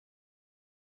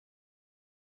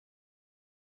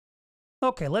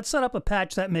Okay, let's set up a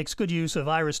patch that makes good use of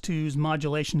Iris 2's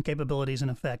modulation capabilities and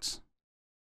effects.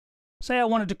 Say I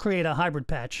wanted to create a hybrid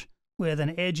patch with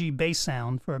an edgy bass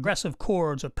sound for aggressive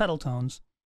chords or pedal tones,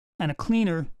 and a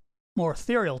cleaner, more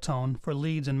ethereal tone for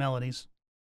leads and melodies.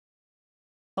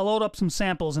 I'll load up some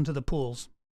samples into the pools,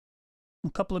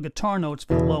 a couple of guitar notes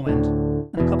for the low end,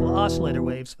 and a couple of oscillator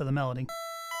waves for the melody.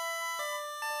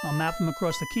 I'll map them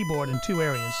across the keyboard in two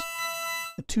areas,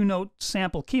 a 2-note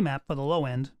sample key map for the low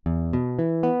end,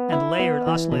 and layered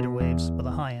oscillator waves for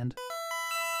the high end.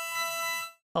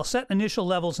 I'll set initial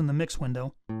levels in the mix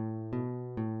window.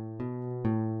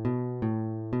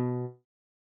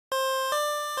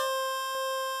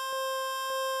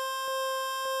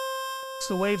 As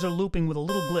the waves are looping with a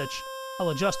little glitch, I'll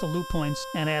adjust the loop points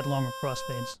and add longer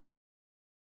crossfades.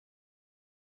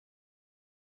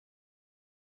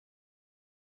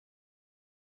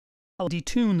 I'll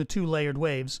detune the 2 layered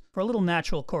waves for a little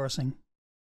natural chorusing.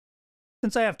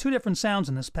 Since I have 2 different sounds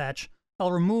in this patch,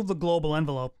 I'll remove the global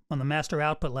envelope on the master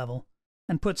output level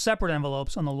and put separate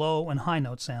envelopes on the low and high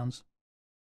note sounds.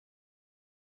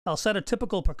 I'll set a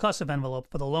typical percussive envelope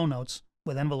for the low notes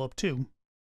with envelope 2.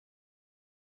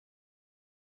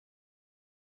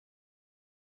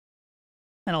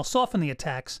 And I'll soften the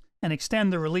attacks and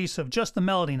extend the release of just the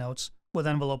melody notes with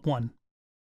envelope 1.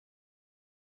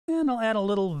 And I'll add a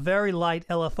little very light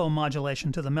LFO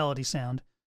modulation to the melody sound,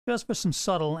 just for some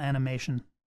subtle animation.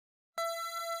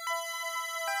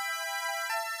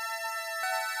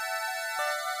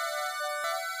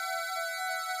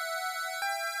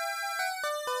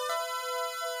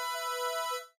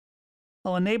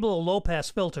 I'll enable a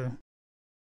low-pass filter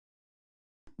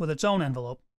with its own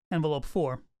envelope, envelope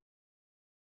 4.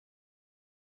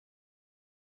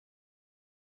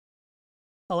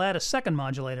 I'll add a second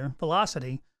modulator,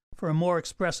 velocity, for a more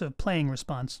expressive playing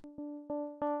response.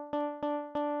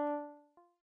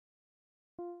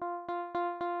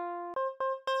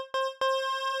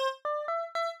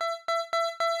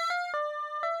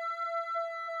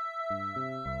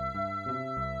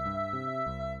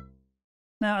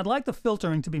 Now, I'd like the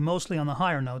filtering to be mostly on the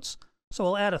higher notes, so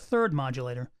I'll add a third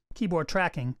modulator, keyboard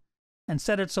tracking, and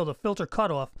set it so the filter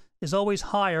cutoff is always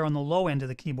higher on the low end of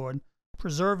the keyboard,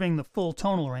 preserving the full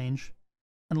tonal range,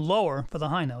 and lower for the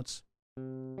high notes.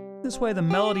 This way the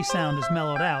melody sound is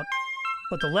mellowed out,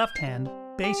 but the left hand,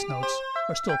 bass notes,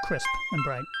 are still crisp and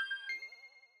bright.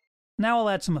 Now I'll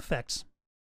add some effects.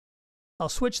 I'll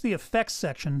switch the effects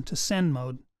section to send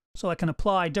mode so I can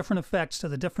apply different effects to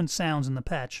the different sounds in the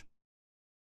patch.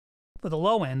 For the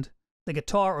low end, the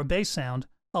guitar or bass sound,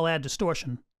 I'll add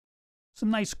distortion.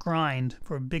 Some nice grind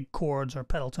for big chords or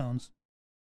pedal tones.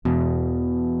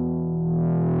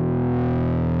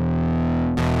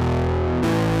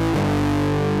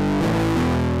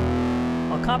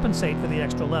 I'll compensate for the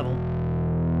extra level.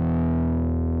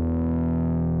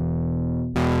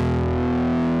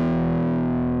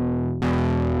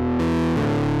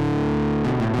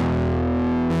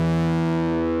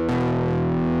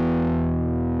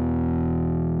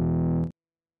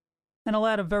 And I'll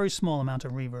add a very small amount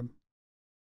of reverb.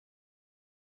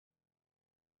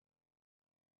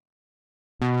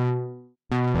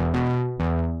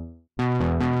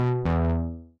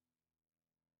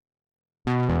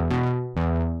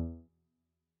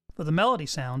 For the melody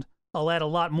sound, I'll add a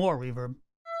lot more reverb.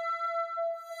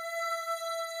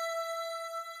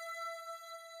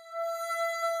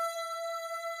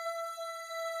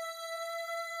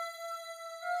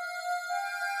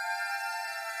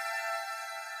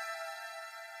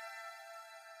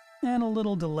 And a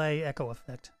little delay echo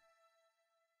effect.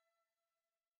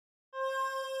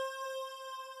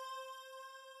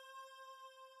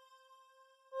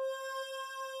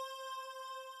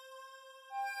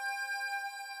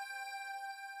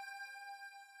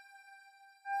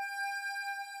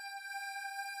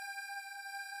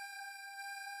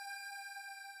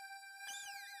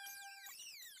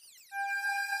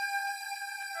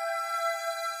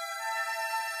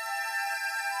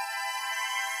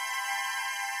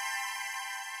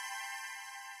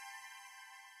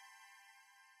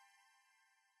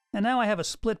 And now I have a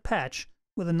split patch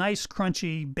with a nice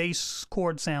crunchy bass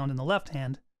chord sound in the left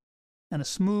hand and a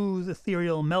smooth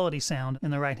ethereal melody sound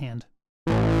in the right hand.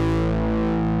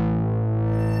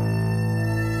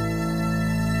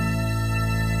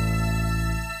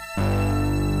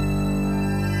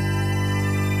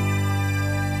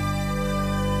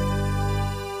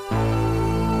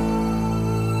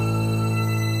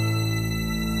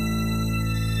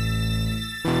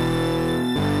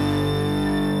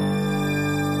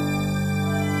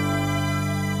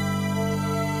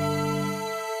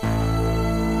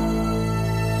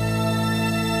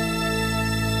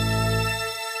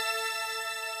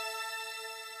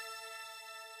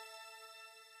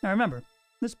 Now remember,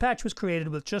 this patch was created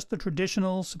with just the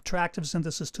traditional subtractive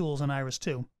synthesis tools in Iris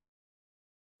 2.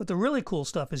 But the really cool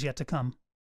stuff is yet to come.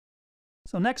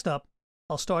 So next up,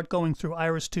 I'll start going through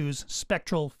Iris 2's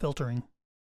spectral filtering.